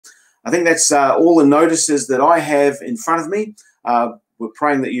I think that's all the notices that I have in front of me. We're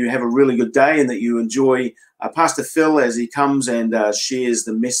praying that you have a really good day and that you enjoy Pastor Phil as he comes and shares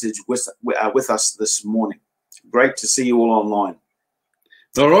the message with us this morning. Great to see you all online.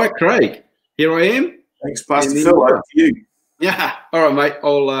 All right, Craig. Here I am. Thanks, Pastor Phil. Over to you. Yeah. All right, mate.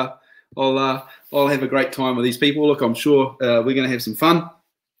 I'll have a great time with these people. Look, I'm sure we're going to have some fun.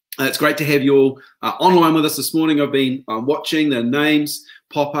 It's great to have you all online with us this morning. I've been watching the names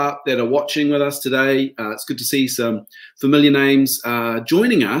pop up that are watching with us today. It's good to see some familiar names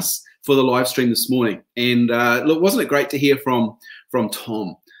joining us for the live stream this morning. And look, wasn't it great to hear from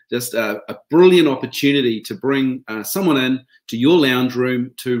Tom? Just a brilliant opportunity to bring someone in to your lounge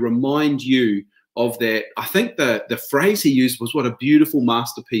room to remind you of that. I think the phrase he used was, what a beautiful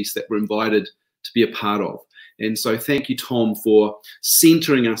masterpiece that we're invited to be a part of. And so thank you, Tom, for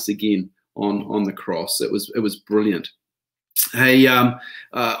centering us again on the cross. It was brilliant. Hey, I'm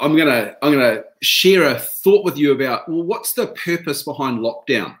gonna share a thought with you about, well, what's the purpose behind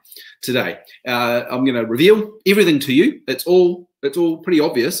lockdown today? I'm gonna reveal everything to you. It's all pretty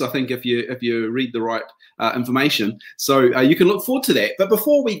obvious, I think, if you read the right information. So you can look forward to that. But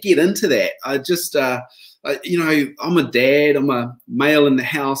before we get into that, I just I'm a dad, I'm a male in the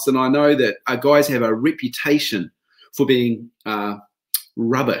house, and I know that guys have a reputation for being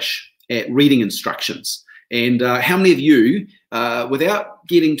rubbish at reading instructions. And how many of you, without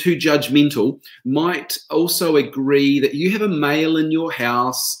getting too judgmental, might also agree that you have a male in your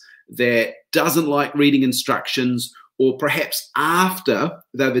house that doesn't like reading instructions, or perhaps after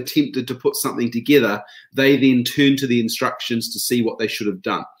they've attempted to put something together, they then turn to the instructions to see what they should have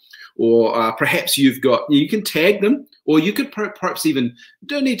done? Or perhaps you can tag them, or you could perhaps even,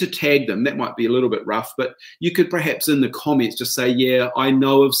 don't need to tag them, that might be a little bit rough, but you could perhaps in the comments just say, yeah, I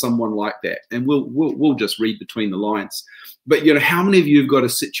know of someone like that, and we'll just read between the lines. But how many of you have got a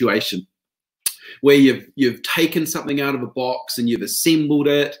situation where you've taken something out of a box and you've assembled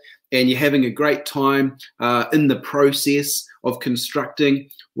it, and you're having a great time in the process of constructing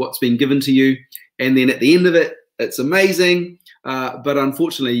what's been given to you, and then at the end of it, it's amazing, but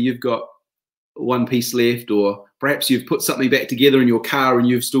unfortunately you've got one piece left, or perhaps you've put something back together in your car and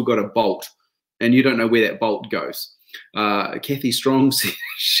you've still got a bolt and you don't know where that bolt goes. Kathy Strong,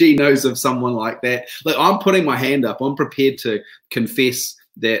 she knows of someone like that. Look, I'm putting my hand up. I'm prepared to confess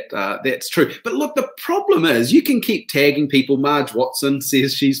that that's true. But look, the problem is you can keep tagging people. Marge Watson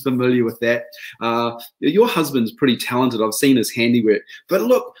says she's familiar with that. Your husband's pretty talented. I've seen his handiwork. But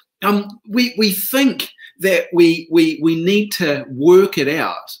look, we think that we need to work it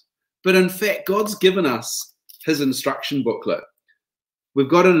out. But in fact, God's given us his instruction booklet. We've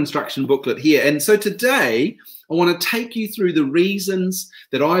got an instruction booklet here. And so today, I want to take you through the reasons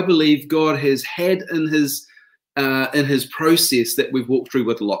that I believe God has had in his process that we've walked through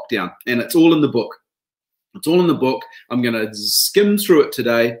with lockdown. And it's all in the book. It's all in the book. I'm going to skim through it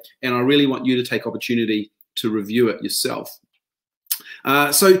today, and I really want you to take opportunity to review it yourself.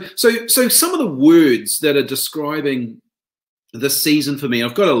 So some of the words that are describing this season for me,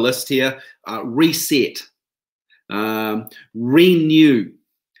 I've got a list here: reset, renew,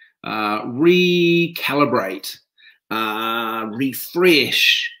 recalibrate,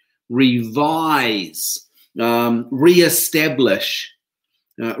 refresh, revise, reestablish,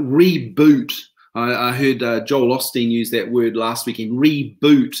 reboot. I heard Joel Osteen use that word last weekend.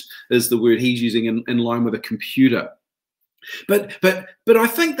 Reboot is the word he's using in line with a computer. But I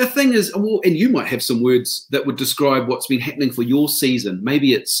think the thing is, well, and you might have some words that would describe what's been happening for your season.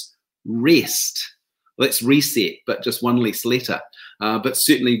 Maybe it's rest. Let's reset, but just one less letter. But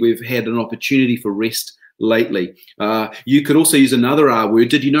certainly we've had an opportunity for rest lately. You could also use another R word.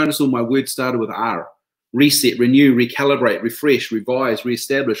 Did you notice all my words started with R? Reset, renew, recalibrate, refresh, revise,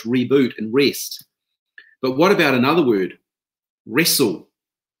 reestablish, reboot, and rest. But what about another word? Wrestle.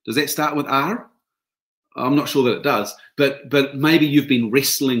 Does that start with R? I'm not sure that it does, but maybe you've been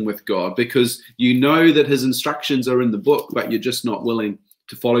wrestling with God because you know that his instructions are in the book, but you're just not willing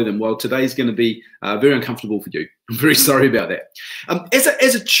to follow them. Well, today's going to be very uncomfortable for you. I'm very sorry about that.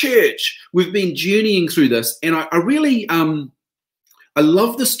 As a church, we've been journeying through this, and I really I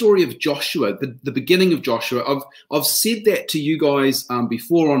love the story of Joshua, the beginning of Joshua. I've said that to you guys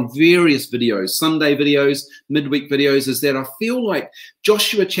before on various videos, Sunday videos, midweek videos, is that I feel like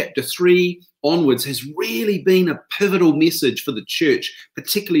Joshua chapter 3 onwards has really been a pivotal message for the church,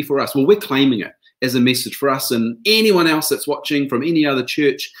 particularly for us. Well, we're claiming it as a message for us, and anyone else that's watching from any other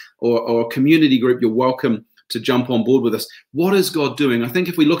church or community group, you're welcome to jump on board with us. What is God doing? I think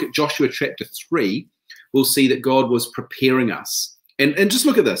if we look at Joshua chapter 3, we'll see that God was preparing us. And just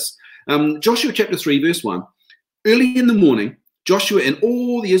look at this. Joshua chapter 3, verse 1. Early in the morning, Joshua and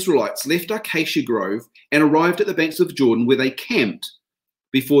all the Israelites left Acacia Grove and arrived at the banks of the Jordan, where they camped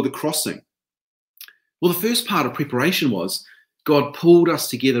before the crossing. Well, the first part of preparation was God pulled us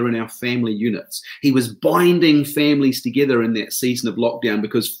together in our family units. He was binding families together in that season of lockdown,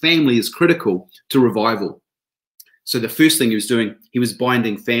 because family is critical to revival. So the first thing he was doing, he was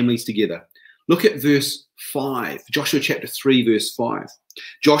binding families together. Look at verse 5, Joshua chapter 3, verse 5.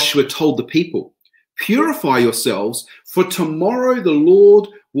 Joshua told the people, "Purify yourselves, for tomorrow the Lord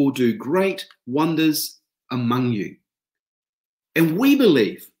will do great wonders among you." And we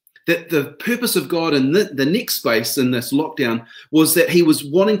believe that the purpose of God in the next space in this lockdown was that he was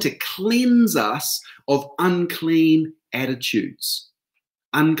wanting to cleanse us of unclean attitudes.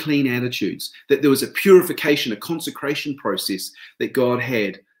 Unclean attitudes. That there was a purification, a consecration process that God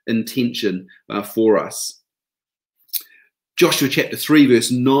had intention for us. Joshua chapter 3,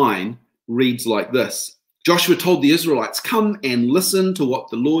 verse 9 reads like this. Joshua told the Israelites, "Come and listen to what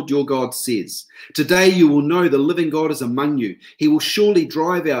the Lord your God says. Today you will know the living God is among you. He will surely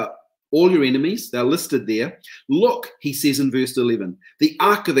drive out all your enemies." They're listed there. "Look," he says in verse 11, "the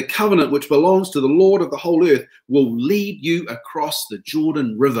ark of the covenant, which belongs to the Lord of the whole earth, will lead you across the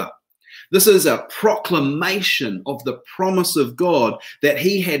Jordan River." This is a proclamation of the promise of God that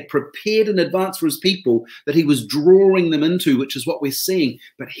he had prepared in advance for his people, that he was drawing them into, which is what we're seeing.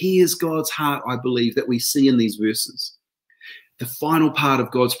 But here's God's heart, I believe, that we see in these verses. The final part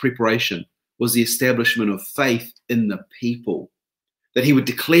of God's preparation was the establishment of faith in the people. That he would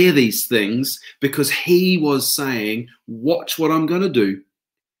declare these things because he was saying, watch what I'm going to do,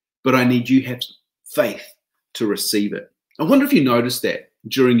 but I need you to have faith to receive it. I wonder if you noticed that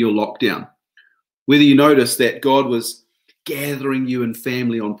during your lockdown, whether you noticed that God was gathering you in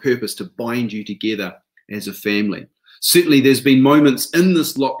family on purpose to bind you together as a family. Certainly there's been moments in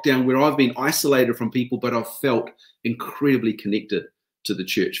this lockdown where I've been isolated from people, but I've felt incredibly connected to the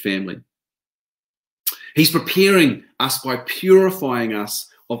church family. He's preparing us by purifying us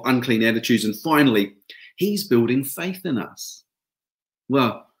of unclean attitudes. And finally, he's building faith in us.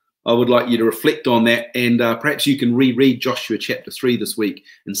 Well, I would like you to reflect on that, and perhaps you can reread Joshua chapter 3 this week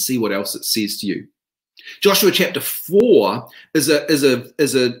and see what else it says to you. Joshua chapter 4 is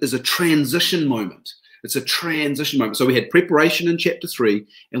a transition moment. It's a transition moment. So we had preparation in chapter 3,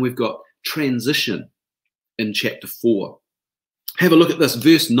 and we've got transition in chapter 4. Have a look at this,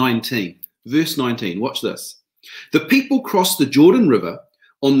 verse 19. Verse 19, watch this. "The people crossed the Jordan River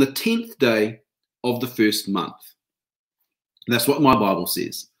on the 10th day of the first month." And that's what my Bible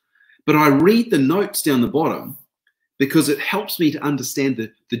says. But I read the notes down the bottom because it helps me to understand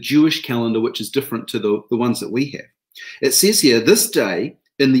the Jewish calendar, which is different to the ones that we have. It says here, this day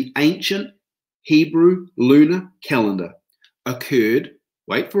in the ancient Hebrew lunar calendar occurred,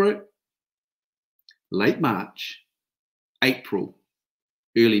 wait for it, late March, April,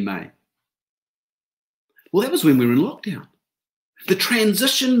 early May. Well, that was when we were in lockdown. The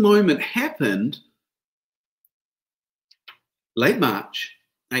transition moment happened late March,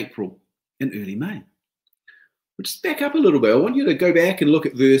 April, and early May. We'll just back up a little bit. I want you to go back and look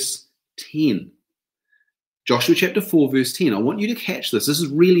at verse 10. Joshua chapter 4, verse 10. I want you to catch this. This is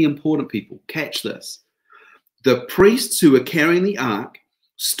really important, people. Catch this. "The priests who were carrying the ark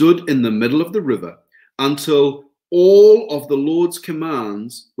stood in the middle of the river until all of the Lord's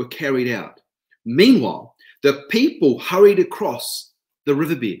commands were carried out. Meanwhile, the people hurried across the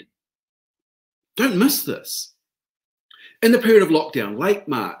riverbed." Don't miss this. In the period of lockdown, late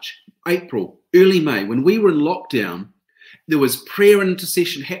March, April, early May, when we were in lockdown, there was prayer and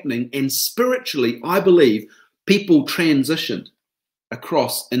intercession happening, and spiritually, I believe, people transitioned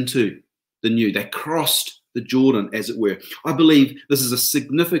across into the new. They crossed the Jordan, as it were. I believe this is a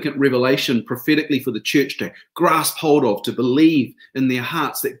significant revelation prophetically for the church to grasp hold of, to believe in their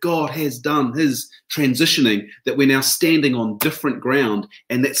hearts that God has done his transitioning, that we're now standing on different ground,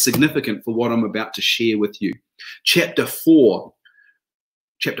 and that's significant for what I'm about to share with you. Chapter 4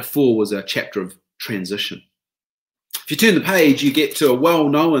 was a chapter of transition. If you turn the page, you get to a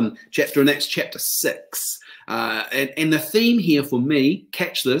well-known chapter, and that's chapter 6. And the theme here for me,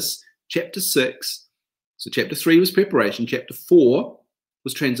 catch this, chapter 6. So chapter 3 was preparation. Chapter 4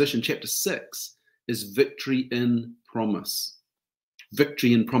 was transition. Chapter 6 is victory in promise.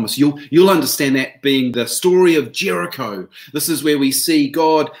 Victory in promise. You'll understand that being the story of Jericho. This is where we see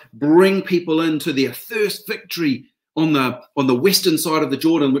God bring people into their first victory on the western side of the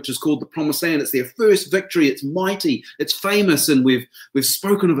Jordan, which is called the Promised Land. It's their first victory. It's mighty. It's famous, and we've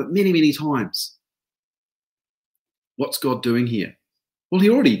spoken of it many, many times. What's God doing here? Well, he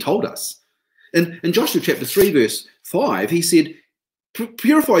already told us. In Joshua chapter 3, verse 5, he said,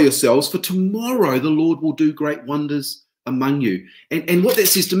 "Purify yourselves, for tomorrow the Lord will do great wonders among you. And what that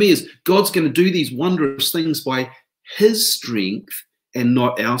says to me is God's going to do these wondrous things by his strength and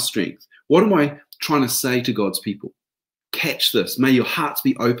not our strength. What am I trying to say to God's people? Catch this. May your hearts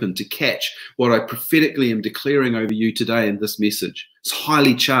be open to catch what I prophetically am declaring over you today in this message. It's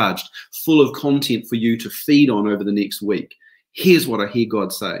highly charged, full of content for you to feed on over the next week. Here's what I hear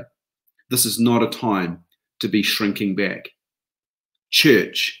God say. This is not a time to be shrinking back.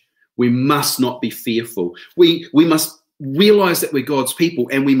 Church, we must not be fearful. We must realize that we're God's people,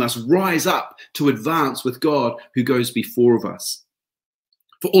 and we must rise up to advance with God who goes before of us.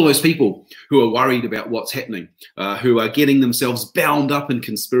 For all those people who are worried about what's happening, who are getting themselves bound up in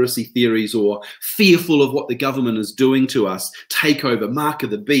conspiracy theories or fearful of what the government is doing to us, takeover, mark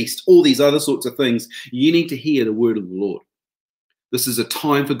of the beast, all these other sorts of things, you need to hear the word of the Lord. This is a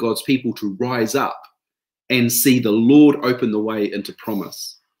time for God's people to rise up and see the Lord open the way into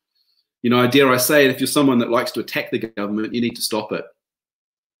promise. You know, dare I say it, if you're someone that likes to attack the government, you need to stop it.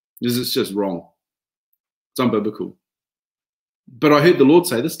 Because it's just wrong. It's unbiblical. But I heard the Lord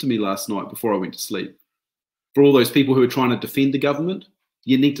say this to me last night before I went to sleep. For all those people who are trying to defend the government,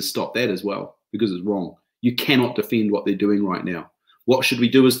 you need to stop that as well, because it's wrong. You cannot defend what they're doing right now. What should we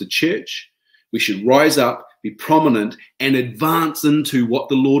do as the church? We should rise up, be prominent, and advance into what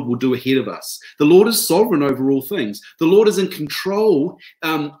the Lord will do ahead of us. The Lord is sovereign over all things. The Lord is in control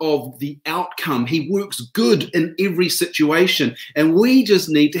of the outcome. He works good in every situation. And we just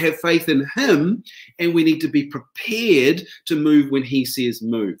need to have faith in him, and we need to be prepared to move when he says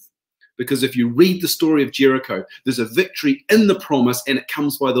move. Because if you read the story of Jericho, there's a victory in the promise, and it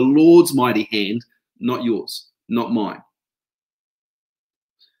comes by the Lord's mighty hand, not yours, not mine.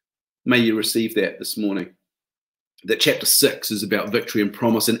 May you receive that this morning. That chapter 6 is about victory and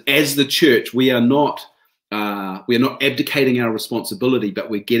promise. And as the church, we are not abdicating our responsibility, but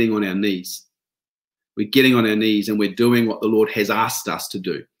we're getting on our knees. We're getting on our knees, and we're doing what the Lord has asked us to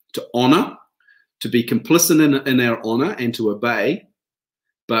do. To honor, to be complicit in our honor and to obey,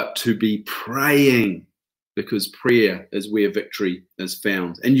 but to be praying, because prayer is where victory is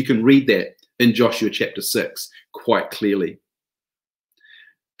found. And you can read that in Joshua chapter 6 quite clearly.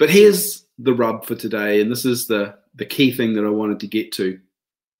 But here's the rub for today, and this is the key thing that I wanted to get to.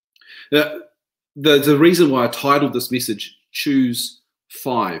 The reason why I titled this message, Choose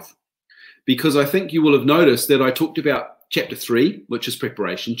 5, because I think you will have noticed that I talked about chapter 3, which is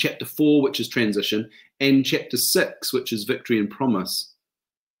preparation, chapter 4, which is transition, and chapter 6, which is victory and promise.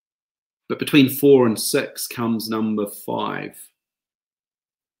 But between 4 and 6 comes number 5.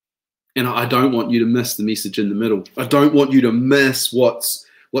 And I don't want you to miss the message in the middle. I don't want you to miss what's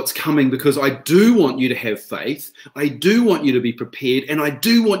coming, because I do want you to have faith. I do want you to be prepared, and I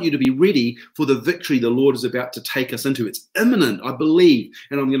do want you to be ready for the victory the Lord is about to take us into. It's imminent, I believe,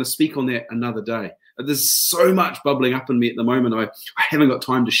 and I'm going to speak on that another day. There's so much bubbling up in me at the moment. I haven't got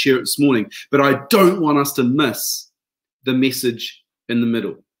time to share it this morning, but I don't want us to miss the message in the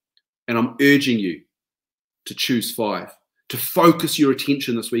middle. And I'm urging you to choose 5, to focus your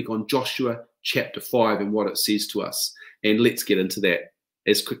attention this week on Joshua chapter 5 and what it says to us. And let's get into that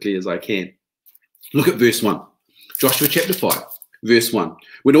as quickly as I can. Look at verse 1. Joshua chapter 5, verse 1.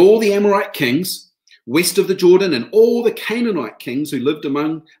 When all the Amorite kings west of the Jordan and all the Canaanite kings who lived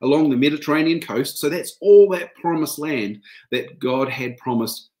along the Mediterranean coast, so that's all that promised land that God had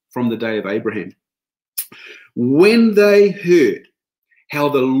promised from the day of Abraham. When they heard how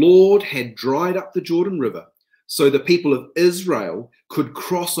the Lord had dried up the Jordan River so the people of Israel could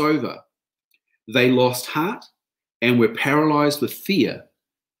cross over, they lost heart and were paralyzed with fear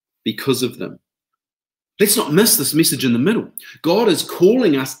because of them. Let's not miss this message in the middle. God is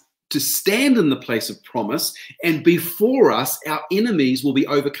calling us to stand in the place of promise, and before us, our enemies will be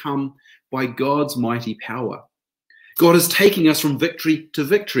overcome by God's mighty power. God is taking us from victory to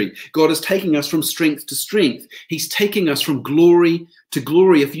victory. God is taking us from strength to strength. He's taking us from glory to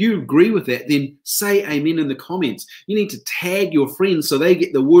glory. If you agree with that, then say amen in the comments. You need to tag your friends so they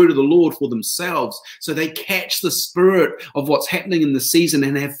get the word of the Lord for themselves, so they catch the spirit of what's happening in the season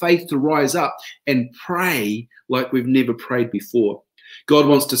and have faith to rise up and pray like we've never prayed before. God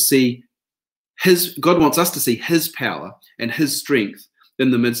wants us to see his power and his strength in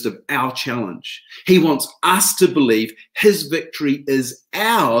the midst of our challenge. He wants us to believe his victory is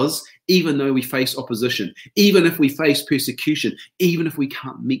ours, even though we face opposition, even if we face persecution, even if we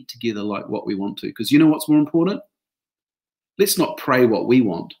can't meet together like what we want to. Because you know what's more important? Let's not pray what we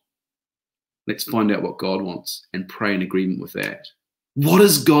want. Let's find out what God wants and pray in agreement with that. What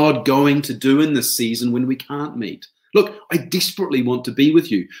is God going to do in this season when we can't meet? Look, I desperately want to be with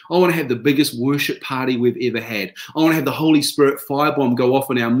you. I want to have the biggest worship party we've ever had. I want to have the Holy Spirit firebomb go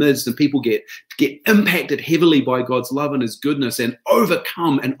off in our midst and people get impacted heavily by God's love and his goodness and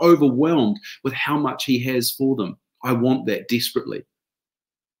overcome and overwhelmed with how much he has for them. I want that desperately.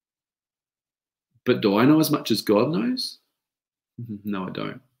 But do I know as much as God knows? No, I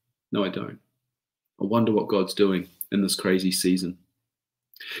don't. No, I don't. I wonder what God's doing in this crazy season.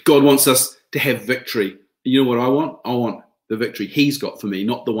 God wants us to have victory. You know what I want? I want the victory he's got for me,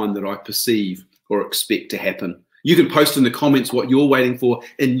 not the one that I perceive or expect to happen. You can post in the comments what you're waiting for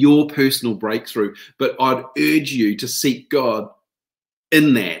in your personal breakthrough, but I'd urge you to seek God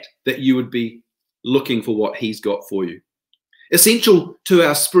in that you would be looking for what he's got for you. Essential to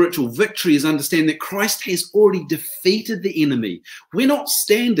our spiritual victory is understand that Christ has already defeated the enemy. We're not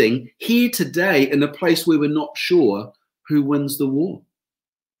standing here today in a place where we're not sure who wins the war.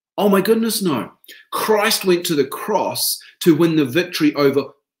 Oh my goodness, no. Christ went to the cross to win the victory over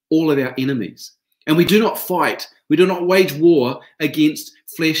all of our enemies. And we do not fight, we do not wage war against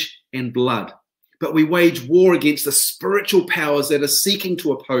flesh and blood, but we wage war against the spiritual powers that are seeking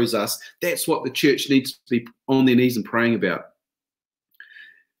to oppose us. That's what the church needs to be on their knees and praying about.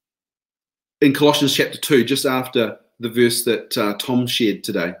 In Colossians chapter 2, just after the verse that Tom shared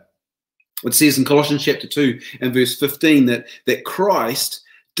today, it says in Colossians chapter 2 and verse 15 that Christ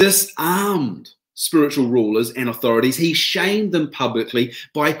disarmed spiritual rulers and authorities. He shamed them publicly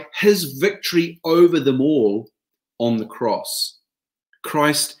by his victory over them all on the cross.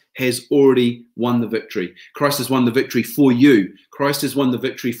 Christ has already won the victory. Christ has won the victory for you. Christ has won the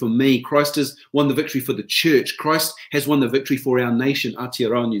victory for me. Christ has won the victory for the church. Christ has won the victory for our nation,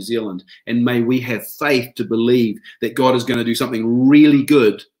 Aotearoa, New Zealand. And may we have faith to believe that God is going to do something really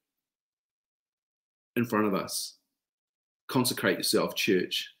good in front of us. Consecrate yourself,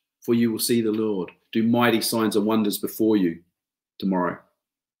 church, for you will see the Lord do mighty signs and wonders before you tomorrow.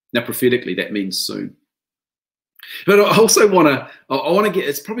 Now, prophetically, that means soon. But I also want to get,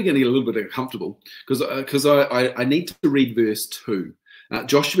 it's probably going to get a little bit uncomfortable because I need to read verse 2.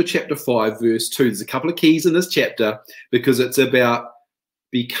 Joshua chapter 5, verse 2. There's a couple of keys in this chapter because it's about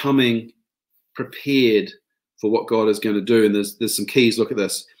becoming prepared for what God is going to do. And there's some keys. Look at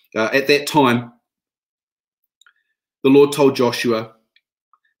this. At that time, the Lord told Joshua,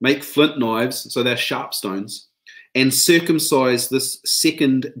 make flint knives, so they're sharp stones, and circumcise this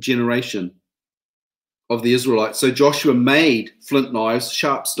second generation of the Israelites. So Joshua made flint knives,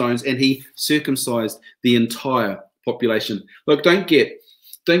 sharp stones, and he circumcised the entire population. Look, don't get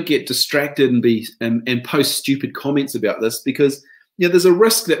distracted and post stupid comments about this, because there's a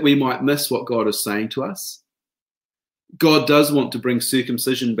risk that we might miss what God is saying to us. God does want to bring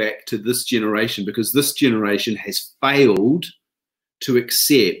circumcision back to this generation because this generation has failed to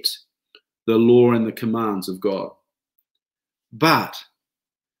accept the law and the commands of God. But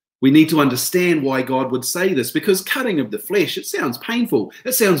we need to understand why God would say this, because cutting of the flesh, it sounds painful.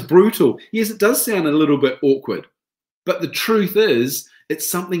 It sounds brutal. Yes, it does sound a little bit awkward. But the truth is, it's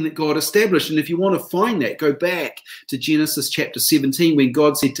something that God established. And if you want to find that, go back to Genesis chapter 17, when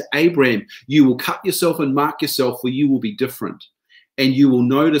God said to Abraham, you will cut yourself and mark yourself, for you will be different. And you will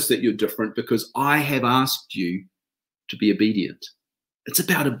notice that you're different because I have asked you to be obedient. It's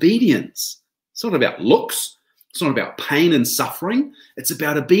about obedience. It's not about looks. It's not about pain and suffering. It's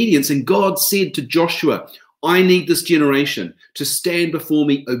about obedience. And God said to Joshua, I need this generation to stand before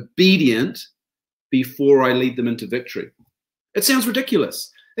me obedient before I lead them into victory. It sounds ridiculous.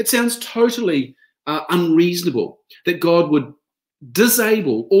 It sounds totally unreasonable that God would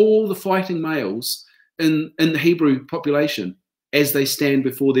disable all the fighting males in the Hebrew population as they stand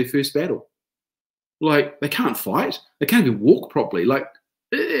before their first battle. Like, they can't fight. They can't even walk properly. Like,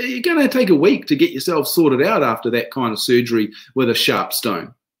 you're going to take a week to get yourself sorted out after that kind of surgery with a sharp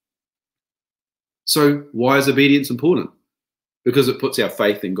stone. So why is obedience important? Because it puts our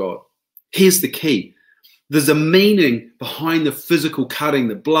faith in God. Here's the key. There's a meaning behind the physical cutting,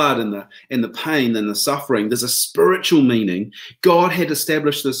 the blood and the pain and the suffering. There's a spiritual meaning. God had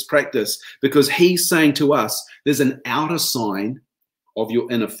established this practice because he's saying to us, there's an outer sign of your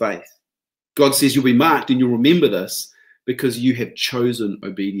inner faith. God says you'll be marked and you'll remember this because you have chosen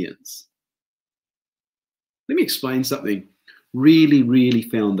obedience. Let me explain something really, really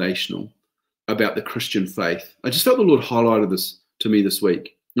foundational about the Christian faith. I just felt the Lord highlighted this to me this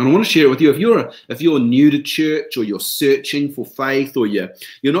week. And I want to share it with you. If you're new to church, or you're searching for faith, or you're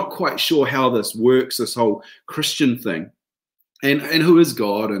not quite sure how this works, this whole Christian thing, and who is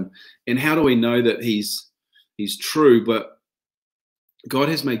God, and how do we know that He's true? But God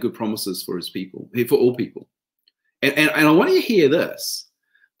has made good promises for His people, for all people. And I want you to hear this,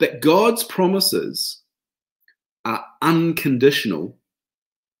 that God's promises are unconditional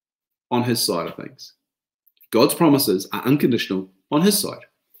on his side of things. God's promises are unconditional on his side.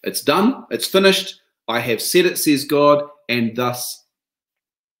 It's done. It's finished. I have said it, says God, and thus,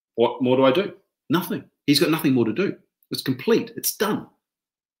 what more do I do? Nothing. He's got nothing more to do. It's complete. It's done.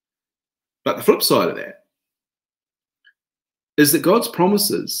 But the flip side of that is that God's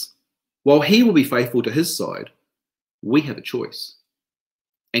promises, while he will be faithful to his side, we have a choice.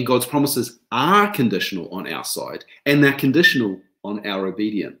 And God's promises are conditional on our side, and they're conditional on our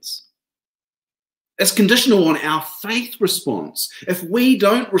obedience. It's conditional on our faith response. If we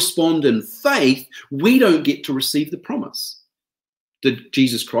don't respond in faith, we don't get to receive the promise. Did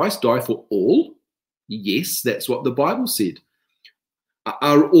Jesus Christ die for all? Yes, that's what the Bible said.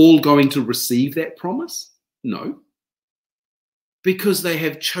 Are all going to receive that promise? No. Because they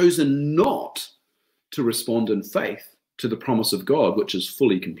have chosen not to respond in faith to the promise of God, which is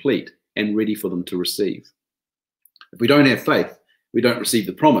fully complete and ready for them to receive. If we don't have faith, we don't receive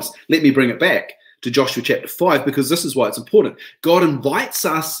the promise. Let me bring it back to Joshua chapter 5, because this is why it's important. God invites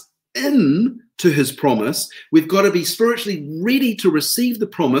us in to his promise. We've got to be spiritually ready to receive the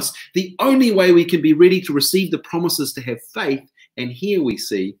promise. The only way we can be ready to receive the promise is to have faith. And here we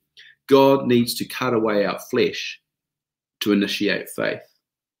see God needs to cut away our flesh to initiate faith.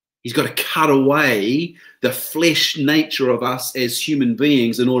 He's got to cut away the flesh nature of us as human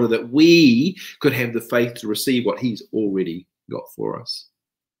beings in order that we could have the faith to receive what he's already got for us.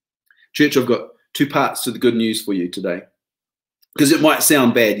 Church, I've got two parts to the good news for you today, because it might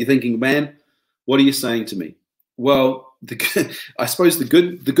sound bad. You're thinking, man, what are you saying to me? Well, I suppose the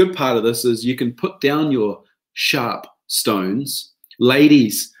good part of this is you can put down your sharp stones.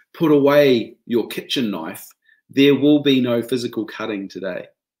 Ladies, put away your kitchen knife. There will be no physical cutting today.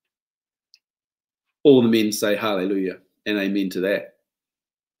 All the men say hallelujah and amen to that.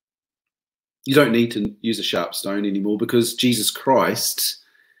 You don't need to use a sharp stone anymore, because Jesus Christ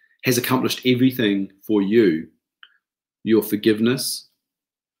has accomplished everything for you. Your forgiveness,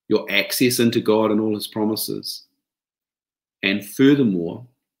 your access into God and all his promises. And furthermore,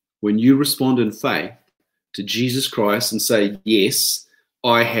 when you respond in faith to Jesus Christ and say, yes,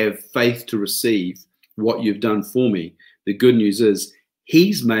 I have faith to receive what you've done for me, the good news is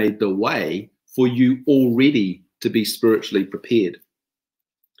he's made the way for you already to be spiritually prepared.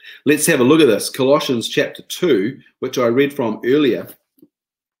 Let's have a look at this. Colossians chapter 2, which I read from earlier.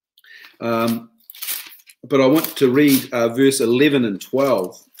 But I want to read verse 11 and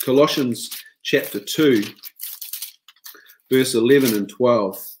 12. Colossians chapter 2, verse 11 and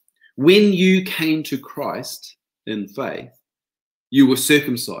 12. When you came to Christ in faith, you were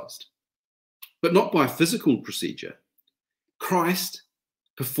circumcised, but not by physical procedure. Christ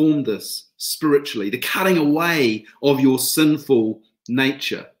performed this spiritually, the cutting away of your sinful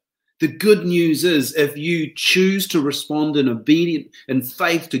nature. The good news is, if you choose to respond in obedience and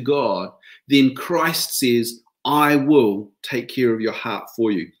faith to God, then Christ says, I will take care of your heart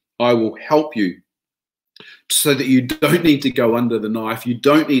for you. I will help you so that you don't need to go under the knife. You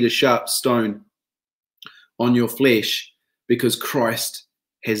don't need a sharp stone on your flesh, because Christ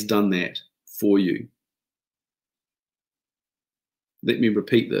has done that for you. Let me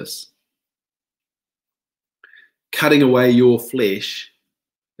repeat this. Cutting away your flesh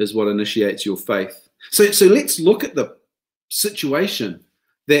is what initiates your faith. So let's look at the situation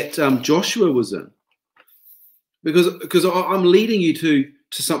that Joshua was in, because I'm leading you to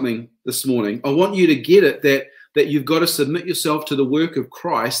something this morning. I want you to get it that you've got to submit yourself to the work of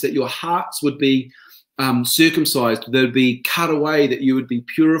Christ, that your hearts would be circumcised, that would be cut away, that you would be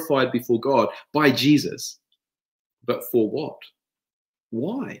purified before God by Jesus. But for what?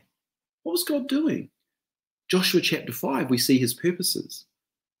 Why? What was God doing? Joshua chapter 5, we see his purposes.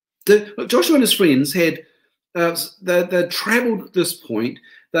 Joshua and his friends had they'd traveled this point.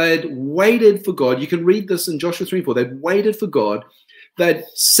 They'd waited for God. You can read this in Joshua 3 and 4. They'd waited for God. They'd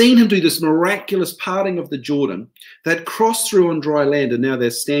seen him do this miraculous parting of the Jordan. They'd crossed through on dry land, and now they're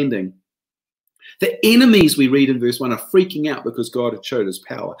standing. The enemies, we read in verse 1, are freaking out because God had showed his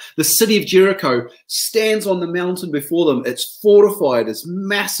power. The city of Jericho stands on the mountain before them. It's fortified. It's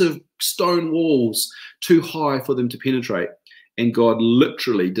massive stone walls, too high for them to penetrate. And God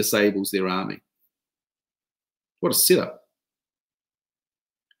literally disables their army. What a setup.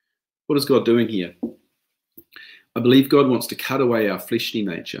 What is God doing here? I believe God wants to cut away our fleshly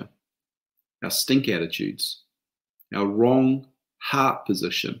nature, our stink attitudes, our wrong heart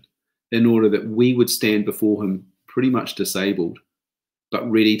position, in order that we would stand before him pretty much disabled, but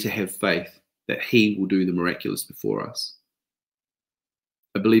ready to have faith that he will do the miraculous before us.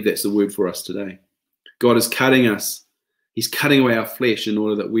 I believe that's the word for us today. God is cutting us. He's cutting away our flesh in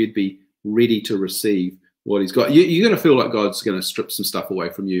order that we'd be ready to receive what he's got. You're going to feel like God's going to strip some stuff away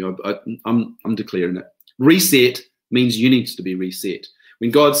from you. I'm declaring it. Reset means you need to be reset.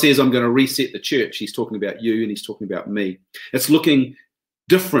 When God says, I'm going to reset the church, he's talking about you and he's talking about me. It's looking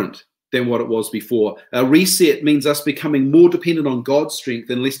different than what it was before. A reset means us becoming more dependent on God's strength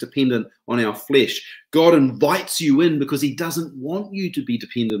and less dependent on our flesh. God invites you in because he doesn't want you to be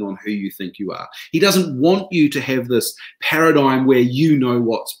dependent on who you think you are. He doesn't want you to have this paradigm where you know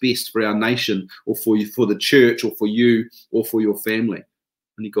what's best for our nation or for you, for the church, or for you, or for your family.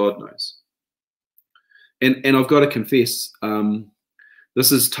 Only God knows. And I've got to confess,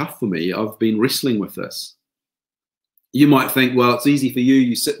 this is tough for me. I've been wrestling with this. You might think, well, it's easy for you.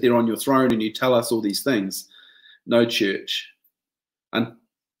 You sit there on your throne and you tell us all these things. No, church. And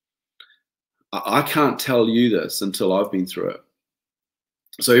I can't tell you this until I've been through it.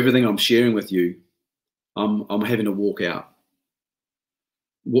 So everything I'm sharing with you, I'm having to walk out.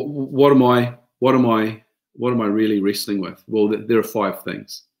 What am I really wrestling with? Well, there are 5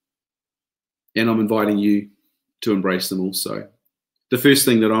 things. And I'm inviting you to embrace them also. The first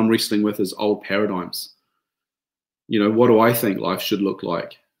thing that I'm wrestling with is old paradigms. You know, what do I think life should look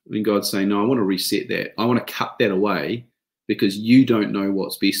like? And God's saying, no, I want to reset that. I want to cut that away because you don't know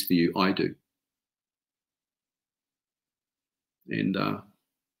what's best for you. I do. And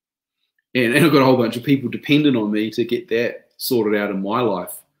I've got a whole bunch of people dependent on me to get that sorted out in my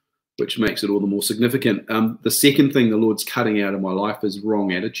life, which makes it all the more significant. The second thing the Lord's cutting out of my life is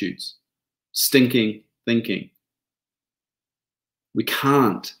wrong attitudes, stinking thinking. We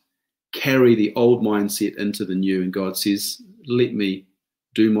can't carry the old mindset into the new, and God says, let me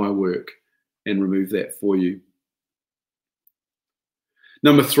do my work and remove that for you.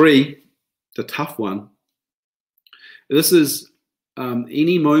 Number 3, the tough one. This is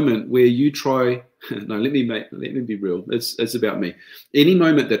any moment where you try. No, let me be real. It's about me. Any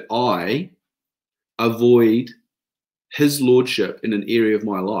moment that I avoid his lordship in an area of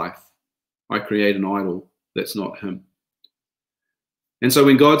my life, I create an idol that's not him. And so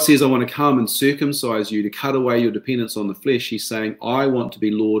when God says, I want to come and circumcise you to cut away your dependence on the flesh, he's saying, I want to be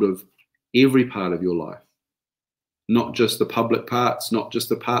Lord of every part of your life, not just the public parts, not just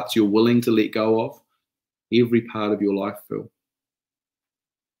the parts you're willing to let go of, every part of your life, Phil.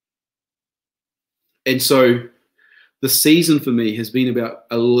 And so the season for me has been about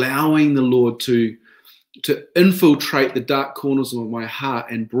allowing the Lord to infiltrate the dark corners of my heart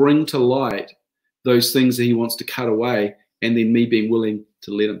and bring to light those things that he wants to cut away, and then me being willing to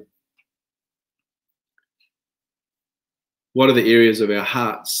let him. What are the areas of our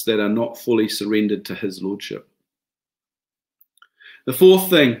hearts that are not fully surrendered to his lordship? The fourth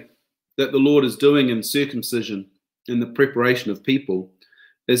thing that the Lord is doing in circumcision, in the preparation of people,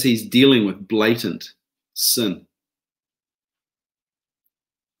 is he's dealing with blatant sin.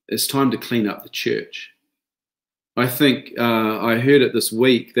 It's time to clean up the church. I think I heard it this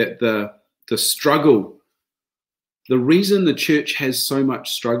week that the struggle, the reason the church has so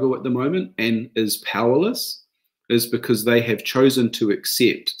much struggle at the moment and is powerless is because they have chosen to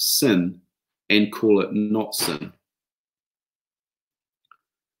accept sin and call it not sin.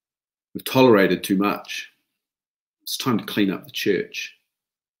 We've tolerated too much. It's time to clean up the church.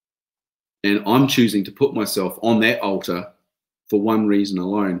 And I'm choosing to put myself on that altar for one reason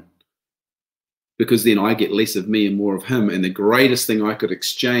alone, because then I get less of me and more of him. And the greatest thing I could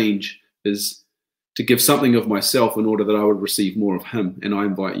exchange is to give something of myself in order that I would receive more of him. And I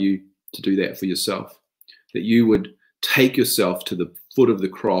invite you to do that for yourself, that you would take yourself to the foot of the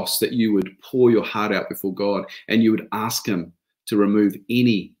cross, that you would pour your heart out before God, and you would ask him to remove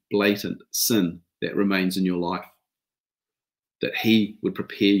any blatant sin that remains in your life, that he would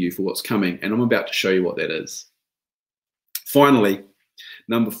prepare you for what's coming. And I'm about to show you what that is. Finally,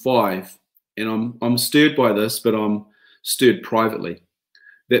 number 5, and I'm stirred by this, but I'm stirred privately,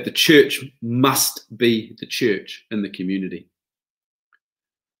 that the church must be the church in the community.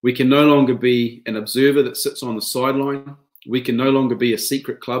 We can no longer be an observer that sits on the sideline. We can no longer be a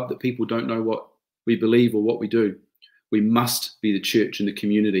secret club that people don't know what we believe or what we do. We must be the church in the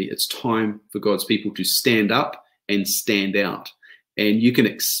community. It's time for God's people to stand up and stand out. And you can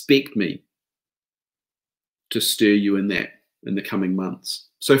expect me to stir you in that in the coming months.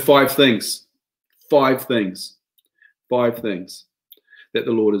 So 5 things that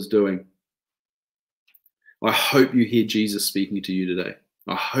the Lord is doing. I hope you hear Jesus speaking to you today.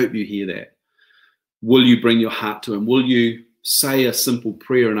 I hope you hear that. Will you bring your heart to him? Will you say a simple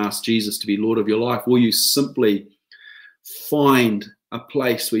prayer and ask Jesus to be Lord of your life? Will you simply find a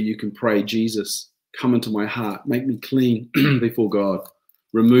place where you can pray, Jesus, come into my heart, make me clean before God,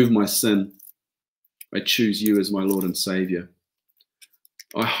 remove my sin. I choose you as my Lord and Savior.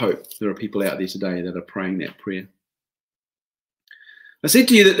 I hope there are people out there today that are praying that prayer. I said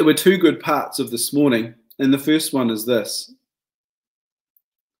to you that there were two good parts of this morning, and the first one is this.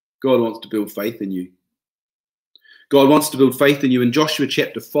 God wants to build faith in you. God wants to build faith in you. In Joshua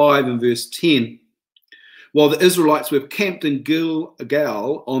chapter 5 and verse 10, while the Israelites were camped in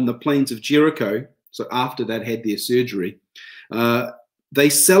Gilgal on the plains of Jericho, so after they'd had their surgery, they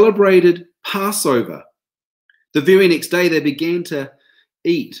celebrated Passover. The very next day they began to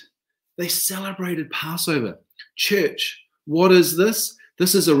eat. They celebrated Passover. Church, what is this?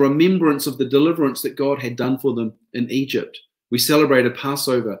 This is a remembrance of the deliverance that God had done for them in Egypt. We celebrated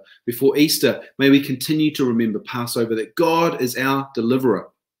Passover before Easter. May we continue to remember Passover, that God is our deliverer.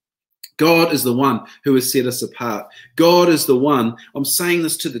 God is the one who has set us apart. God is the one. I'm saying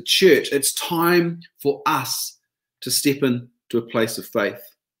this to the church. It's time for us to step into a place of faith.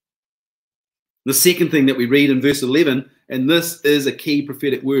 The second thing that we read in verse 11, and this is a key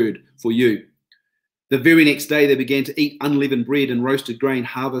prophetic word for you. The very next day they began to eat unleavened bread and roasted grain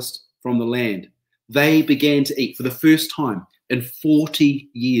harvest from the land. They began to eat for the first time in 40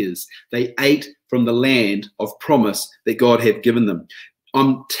 years. They ate from the land of promise that God had given them.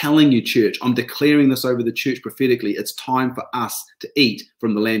 I'm telling you, church, I'm declaring this over the church prophetically. It's time for us to eat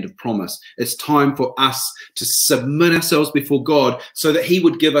from the land of promise. It's time for us to submit ourselves before God so that he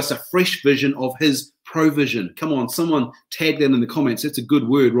would give us a fresh vision of his provision. Come on, someone tag that in the comments. That's a good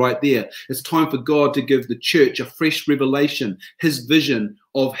word right there. It's time for God to give the church a fresh revelation, his vision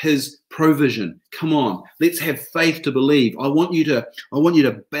of his provision. Come on, let's have faith to believe. I want you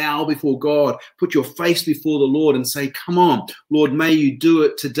to bow before God, put your face before the Lord and say, come on, Lord, may you do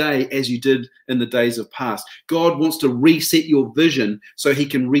it today as you did in the days of past. God wants to reset your vision so he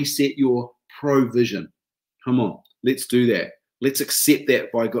can reset your provision. Come on, let's do that. Let's accept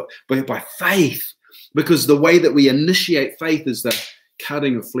that by God, by faith. Because the way that we initiate faith is the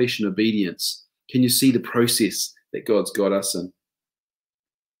cutting of flesh and obedience. Can you see the process that God's got us in?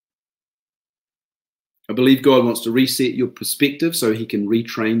 I believe God wants to reset your perspective so he can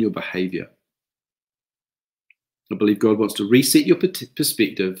retrain your behavior. I believe God wants to reset your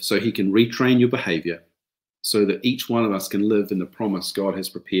perspective so he can retrain your behavior so that each one of us can live in the promise God has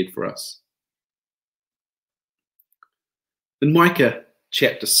prepared for us. In Micah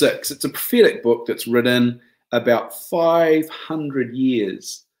chapter 6, it's a prophetic book that's written about 500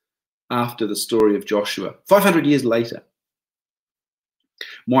 years after the story of Joshua. 500 years later,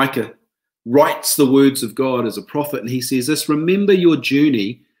 Micah writes the words of God as a prophet, and he says this: remember your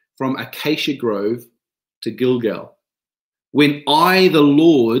journey from Acacia Grove to Gilgal, when I, the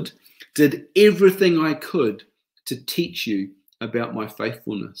Lord, did everything I could to teach you about my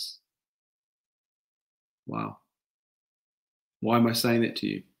faithfulness. Wow. Why am I saying that to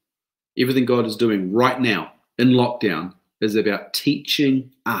you? Everything God is doing right now in lockdown is about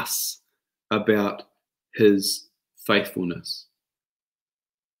teaching us about his faithfulness.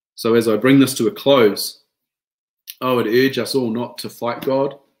 So as I bring this to a close, I would urge us all not to fight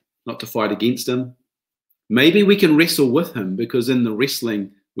God, not to fight against him. Maybe we can wrestle with him, because in the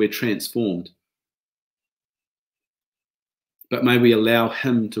wrestling we're transformed. But may we allow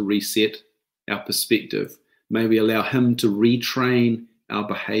him to reset our perspective. May we allow him to retrain our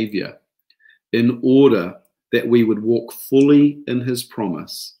behavior in order that we would walk fully in his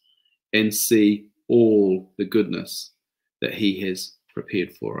promise and see all the goodness that he has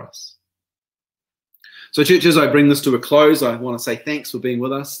prepared for us. So church, as I bring this to a close, I want to say thanks for being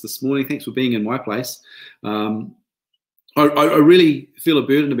with us this morning. Thanks for being in my place. I really feel a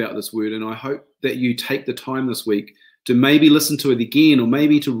burden about this word, and I hope that you take the time this week to maybe listen to it again, or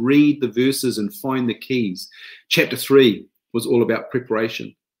maybe to read the verses and find the keys. Chapter 3 was all about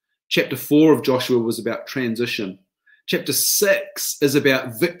preparation. Chapter 4 of Joshua was about transition. Chapter 6 is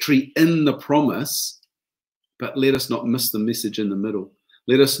about victory in the promise, but let us not miss the message in the middle.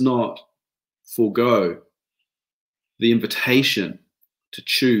 Let us not forego the invitation to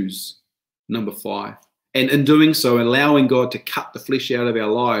choose number 5. And in doing so, allowing God to cut the flesh out of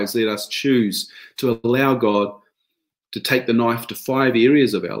our lives, let us choose to allow God to take the knife to 5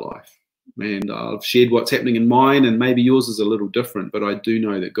 areas of our life. And I've shared what's happening in mine, and maybe yours is a little different, but I do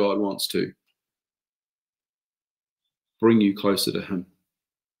know that God wants to bring you closer to him.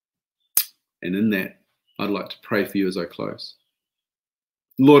 And in that, I'd like to pray for you as I close.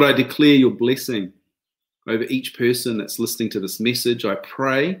 Lord, I declare your blessing over each person that's listening to this message. I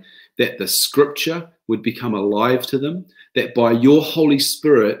pray that the scripture would become alive to them, that by your Holy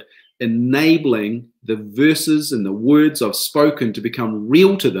Spirit, enabling the verses and the words I've spoken to become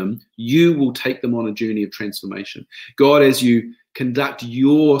real to them, you will take them on a journey of transformation. God, as you conduct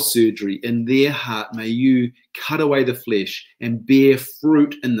your surgery in their heart, may you cut away the flesh and bear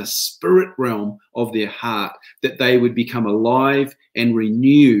fruit in the spirit realm of their heart, that they would become alive and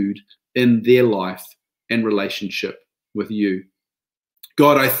renewed in their life and relationship with you.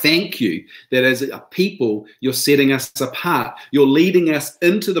 God, I thank you that as a people, you're setting us apart. You're leading us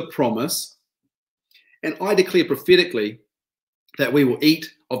into the promise. And I declare prophetically that we will eat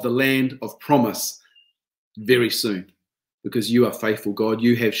of the land of promise very soon, because you are faithful, God.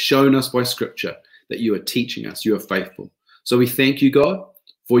 You have shown us by Scripture that you are teaching us. You are faithful. So we thank you, God,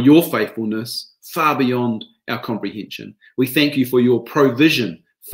 for your faithfulness far beyond our comprehension. We thank you for your provision